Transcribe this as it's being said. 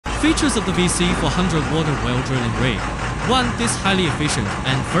Features of the VC400 water well drilling rig. 1. This highly efficient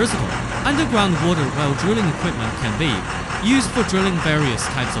and versatile underground water well drilling equipment can be used for drilling various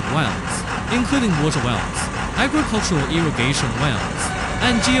types of wells, including water wells, agricultural irrigation wells,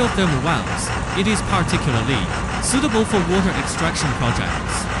 and geothermal wells. It is particularly suitable for water extraction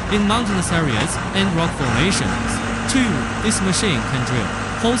projects in mountainous areas and rock formations. 2. This machine can drill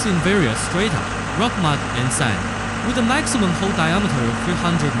holes in various strata, rock, mud, and sand, with a maximum hole diameter of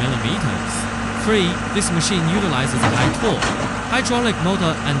 300 millimeters. 3. This machine utilizes a high-torque hydraulic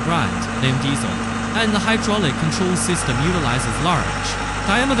motor and brand named Diesel, and the hydraulic control system utilizes large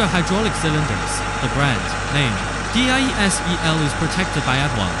diameter hydraulic cylinders. The brand name DIESEL is protected by a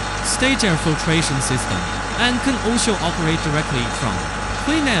one-stage air filtration system and can also operate directly from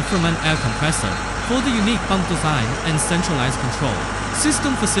clean air from an air compressor. For the unique pump design and centralized control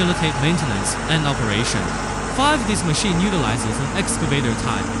system facilitate maintenance and operation. 5. This machine utilizes an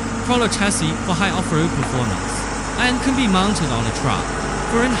excavator-type crawler chassis for high off-road performance and can be mounted on a truck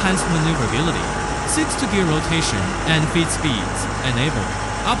for enhanced maneuverability. 6. Gear rotation and feed speeds enable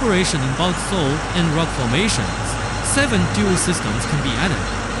operation in both soil and rock formations. 7. Dual systems can be added.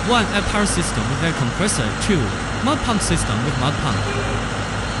 1. A power system with air compressor. 2. Mud pump system with mud pump.